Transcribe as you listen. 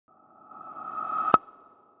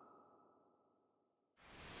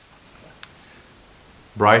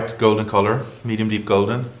Bright golden color, medium deep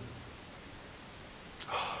golden.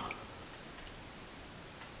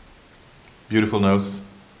 Beautiful nose,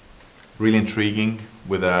 really intriguing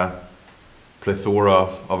with a plethora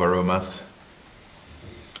of aromas.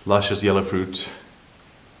 Luscious yellow fruit.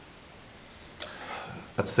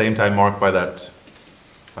 At the same time marked by that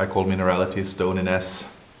I call minerality,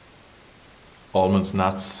 stoniness, almonds,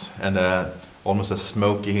 nuts, and almost a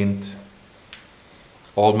smoky hint.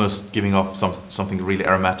 Almost giving off something really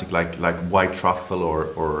aromatic like white truffle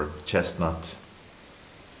or chestnut.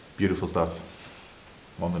 Beautiful stuff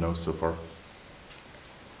on the nose so far.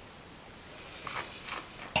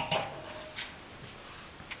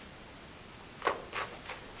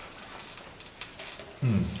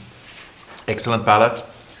 Excellent palate.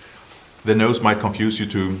 The nose might confuse you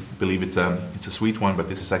to believe it's a sweet one, but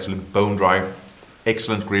this is actually bone dry.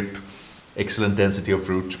 Excellent grip, excellent density of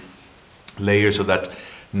fruit, layers of that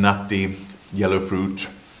nutty yellow fruit,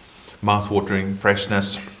 mouthwatering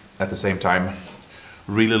freshness at the same time.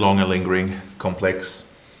 Really long and lingering, complex.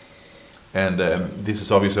 And this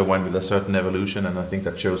is obviously a wine with a certain evolution, and I think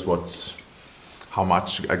that shows how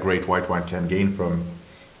much a great white wine can gain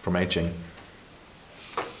from aging.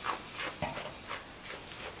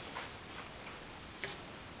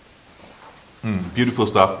 Beautiful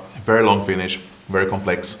stuff, very long finish, very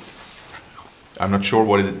complex. I'm not sure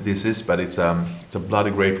what this is, but it's a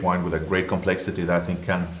bloody great wine with a great complexity that I think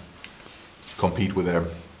can compete with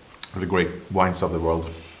the great wines of the world.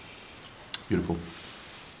 Beautiful.